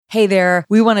Hey there,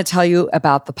 we want to tell you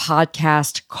about the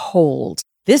podcast Cold.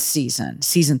 This season,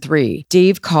 season 3,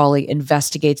 Dave Cawley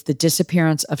investigates the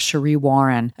disappearance of Sheree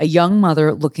Warren, a young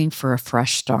mother looking for a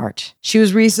fresh start. She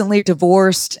was recently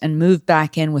divorced and moved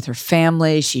back in with her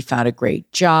family. She found a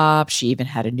great job. She even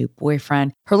had a new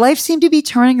boyfriend. Her life seemed to be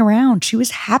turning around. She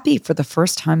was happy for the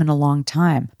first time in a long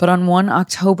time. But on one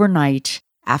October night,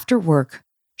 after work,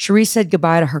 Sheree said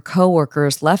goodbye to her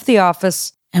coworkers, left the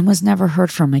office, and was never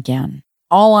heard from again.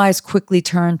 All eyes quickly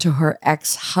turned to her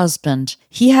ex-husband.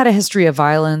 He had a history of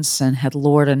violence and had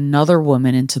lured another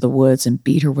woman into the woods and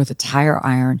beat her with a tire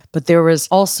iron. But there was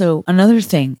also another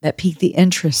thing that piqued the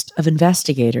interest of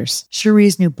investigators.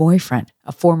 Sheree's new boyfriend,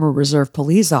 a former reserve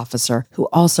police officer who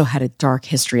also had a dark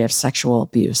history of sexual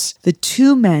abuse. The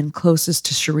two men closest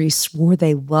to Sheree swore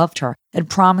they loved her and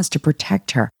promised to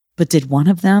protect her. But did one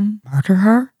of them murder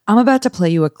her? I'm about to play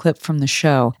you a clip from the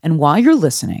show, and while you're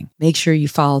listening, make sure you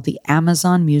follow the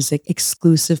Amazon Music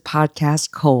exclusive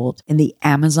podcast Cold in the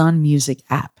Amazon Music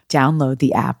app. Download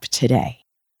the app today.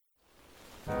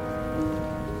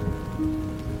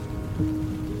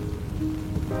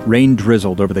 Rain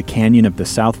drizzled over the canyon of the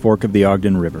South Fork of the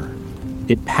Ogden River.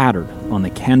 It pattered on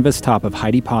the canvas top of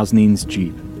Heidi Posnan's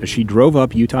Jeep as she drove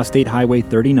up Utah State Highway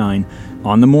 39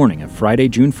 on the morning of Friday,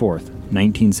 June 4th,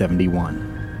 1971.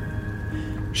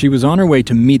 She was on her way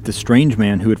to meet the strange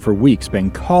man who had for weeks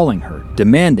been calling her,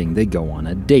 demanding they go on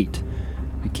a date.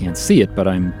 You can't see it, but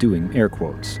I'm doing air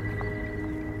quotes.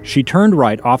 She turned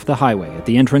right off the highway at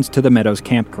the entrance to the Meadows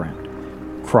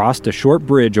campground, crossed a short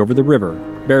bridge over the river,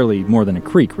 barely more than a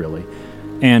creek really,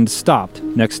 and stopped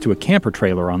next to a camper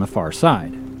trailer on the far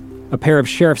side. A pair of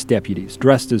sheriff's deputies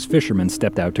dressed as fishermen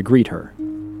stepped out to greet her.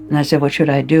 And I said, "What should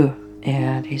I do?"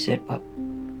 And he said, "Well,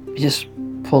 just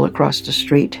pull across the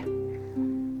street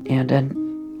and then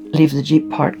leave the Jeep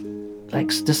parked like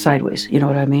the sideways, you know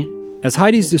what I mean?" As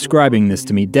Heidi's describing this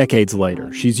to me decades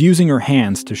later, she's using her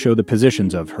hands to show the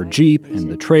positions of her Jeep and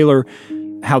the trailer,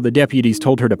 how the deputies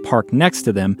told her to park next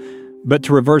to them, but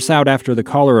to reverse out after the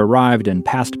caller arrived and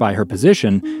passed by her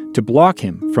position to block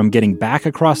him from getting back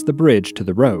across the bridge to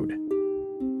the road.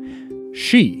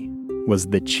 She was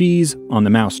the cheese on the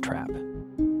mousetrap.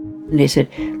 And they said,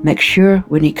 "Make sure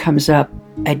when he comes up,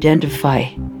 identify.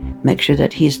 Make sure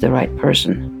that he's the right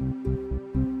person."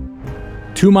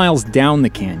 2 miles down the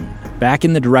canyon, back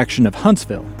in the direction of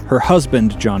Huntsville, her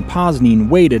husband, John Posnan,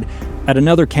 waited at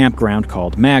another campground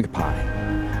called Magpie.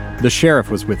 The sheriff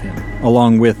was with him,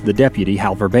 along with the deputy,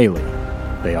 Halver Bailey.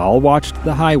 They all watched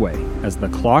the highway as the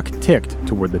clock ticked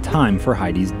toward the time for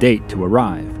Heidi's date to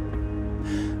arrive.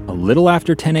 A little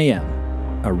after 10 a.m.,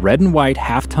 a red and white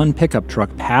half-ton pickup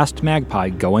truck passed Magpie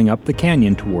going up the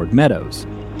canyon toward Meadows.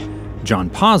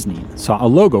 John Posnan saw a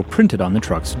logo printed on the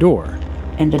truck's door.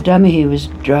 And the dummy, he was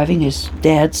driving his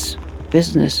dad's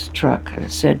business truck. It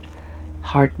said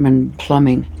Hartman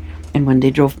Plumbing. And when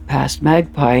they drove past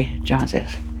Magpie, John said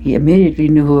he immediately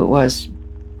knew who it was.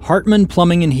 Hartman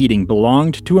Plumbing and Heating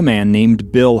belonged to a man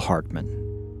named Bill Hartman.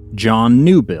 John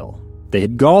knew Bill. They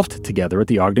had golfed together at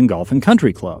the Ogden Golf and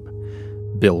Country Club.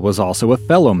 Bill was also a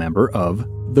fellow member of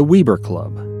the Weber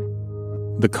Club.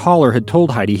 The caller had told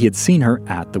Heidi he had seen her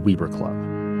at the Weber Club.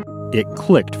 It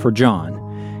clicked for John.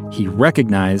 He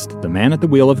recognized the man at the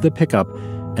wheel of the pickup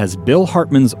as Bill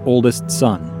Hartman's oldest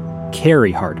son,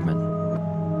 Kerry Hartman.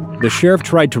 The sheriff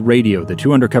tried to radio the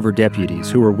two undercover deputies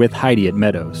who were with Heidi at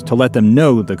Meadows to let them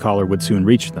know the caller would soon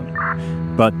reach them.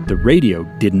 But the radio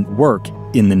didn't work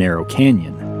in the narrow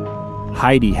canyon.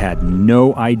 Heidi had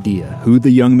no idea who the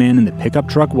young man in the pickup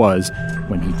truck was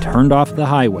when he turned off the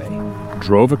highway,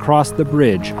 drove across the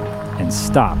bridge, and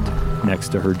stopped next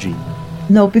to her Jeep.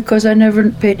 No, because I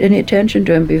never paid any attention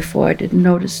to him before. I didn't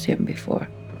notice him before.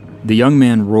 The young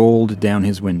man rolled down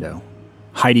his window.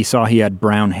 Heidi saw he had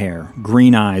brown hair,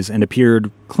 green eyes, and appeared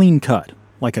clean-cut,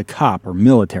 like a cop or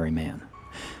military man.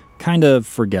 Kind of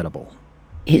forgettable.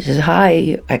 He says,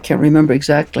 "Hi," I can't remember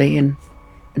exactly, and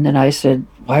then I said,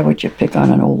 "Why would you pick on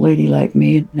an old lady like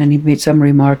me?" And then he made some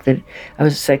remark that I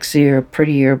was sexier,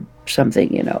 prettier,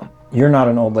 something, you know. You're not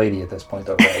an old lady at this point,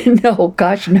 though, right? No,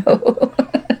 gosh, no.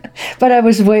 But I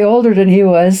was way older than he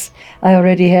was. I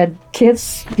already had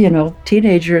kids, you know,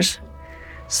 teenagers.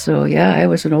 So, yeah, I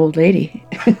was an old lady.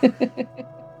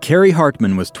 Kerry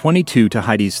Hartman was 22 to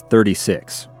Heidi's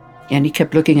 36. And he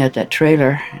kept looking at that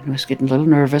trailer and was getting a little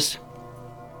nervous.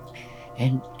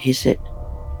 And he said,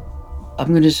 "I'm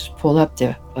going to just pull up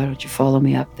there. Why don't you follow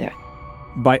me up there?"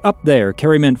 By up there,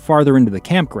 Kerry meant farther into the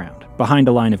campground, behind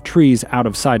a line of trees out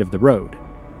of sight of the road.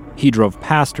 He drove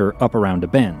past her up around a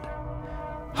bend.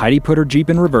 Heidi put her Jeep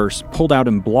in reverse, pulled out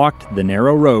and blocked the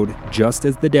narrow road just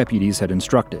as the deputies had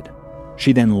instructed.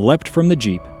 She then leapt from the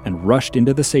Jeep and rushed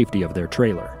into the safety of their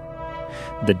trailer.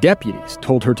 The deputies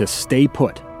told her to stay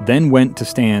put, then went to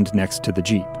stand next to the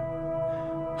Jeep.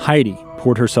 Heidi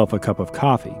poured herself a cup of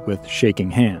coffee with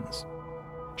shaking hands.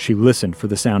 She listened for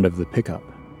the sound of the pickup.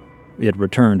 It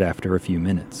returned after a few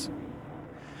minutes.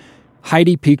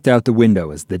 Heidi peeked out the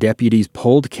window as the deputies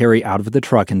pulled Carey out of the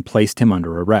truck and placed him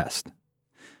under arrest.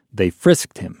 They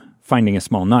frisked him, finding a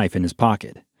small knife in his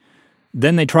pocket.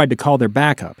 Then they tried to call their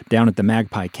backup down at the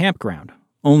Magpie campground,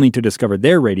 only to discover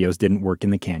their radios didn't work in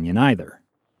the canyon either.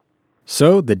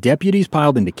 So the deputies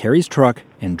piled into Carey's truck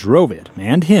and drove it,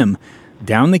 and him,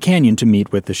 down the canyon to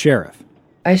meet with the sheriff.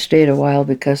 I stayed a while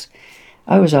because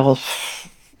I was all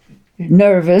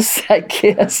nervous, I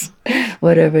guess.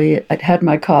 Whatever. I'd had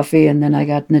my coffee, and then I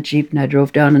got in the Jeep and I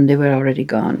drove down, and they were already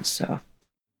gone, so.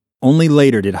 Only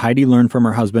later did Heidi learn from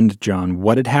her husband, John,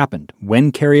 what had happened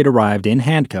when Carey had arrived in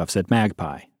handcuffs at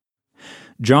Magpie.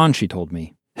 John, she told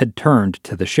me, had turned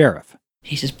to the sheriff.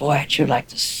 He says, boy, I'd sure like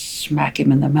to smack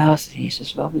him in the mouth. And he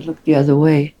says, well, we looked the other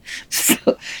way.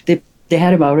 So they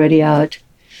had him already out,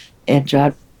 and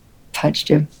John punched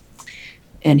him.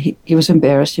 And he was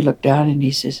embarrassed. He looked down and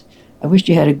he says, I wish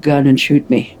you had a gun and shoot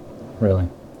me. Really?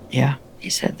 Yeah, he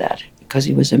said that because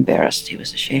he was embarrassed. He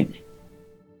was ashamed.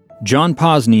 John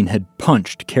Posnine had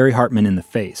punched Carey Hartman in the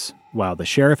face, while the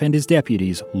sheriff and his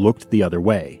deputies looked the other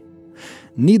way.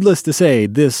 Needless to say,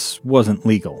 this wasn't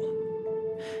legal.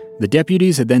 The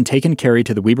deputies had then taken Carey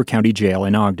to the Weber County Jail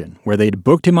in Ogden, where they'd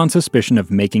booked him on suspicion of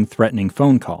making threatening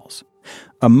phone calls.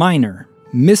 A minor,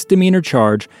 misdemeanor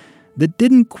charge that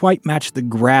didn't quite match the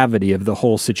gravity of the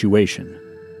whole situation.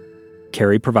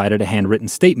 Carey provided a handwritten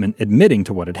statement admitting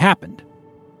to what had happened.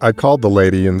 I called the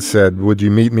lady and said, would you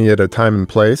meet me at a time and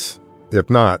place? If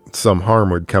not, some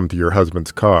harm would come to your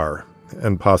husband's car,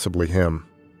 and possibly him.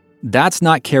 That's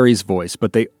not Carey's voice,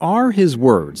 but they are his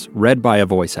words, read by a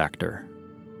voice actor.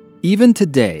 Even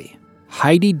today,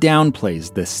 Heidi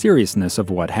downplays the seriousness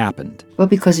of what happened. Well,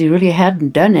 because he really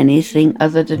hadn't done anything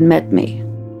other than met me.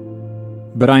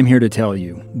 But I'm here to tell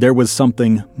you, there was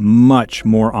something much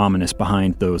more ominous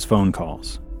behind those phone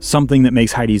calls. Something that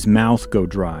makes Heidi's mouth go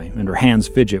dry and her hands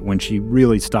fidget when she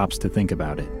really stops to think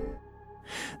about it.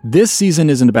 This season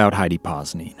isn't about Heidi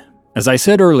Posnine. As I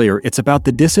said earlier, it's about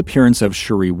the disappearance of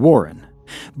Sheree Warren.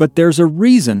 But there's a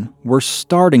reason we're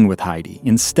starting with Heidi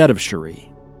instead of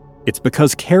Sheree. It's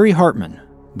because Carey Hartman,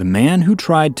 the man who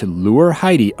tried to lure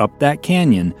Heidi up that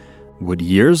canyon, would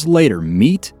years later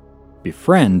meet,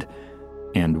 befriend,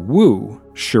 and woo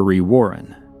Sheree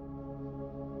Warren.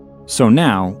 So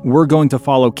now, we're going to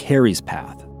follow Carey's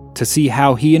path to see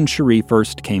how he and Sheree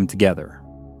first came together.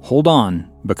 Hold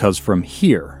on, because from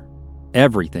here,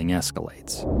 everything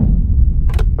escalates.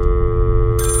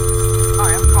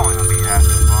 Hi, I'm calling on behalf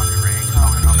of Lingerie.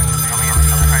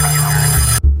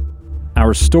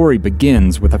 Our story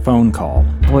begins with a phone call.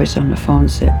 Voice on the phone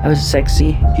said I was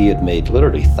sexy. He had made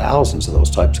literally thousands of those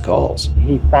types of calls.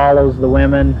 He follows the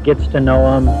women, gets to know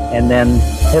them, and then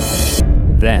hits them.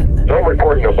 Then, Don't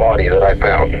report your body that I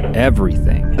found.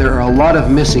 everything There are a lot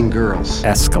of missing girls.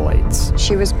 escalates.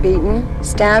 She was beaten,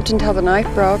 stabbed until the knife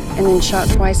broke, and then shot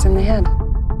twice in the head.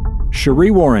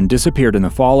 Sheree Warren disappeared in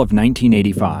the fall of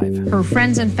 1985. Her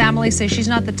friends and family say she's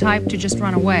not the type to just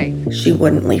run away. She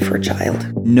wouldn't leave her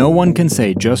child. No one can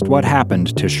say just what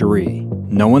happened to Sheree.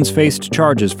 No one's faced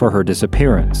charges for her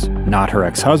disappearance. Not her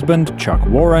ex-husband, Chuck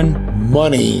Warren.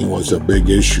 Money was a big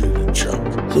issue to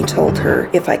Chuck. He told her,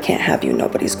 if I can't have you,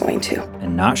 nobody's going to.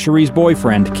 And not Sheree's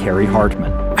boyfriend, Carey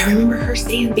Hartman. I remember her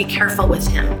saying, be careful with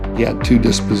him. He had two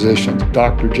dispositions,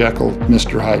 Dr. Jekyll,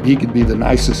 Mr. Hyde. He could be the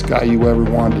nicest guy you ever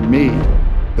wanted to meet,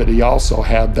 but he also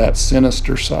had that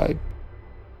sinister side.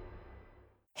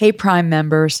 Hey, Prime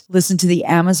members, listen to the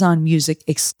Amazon Music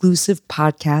exclusive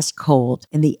podcast Cold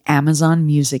in the Amazon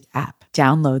Music app.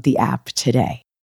 Download the app today.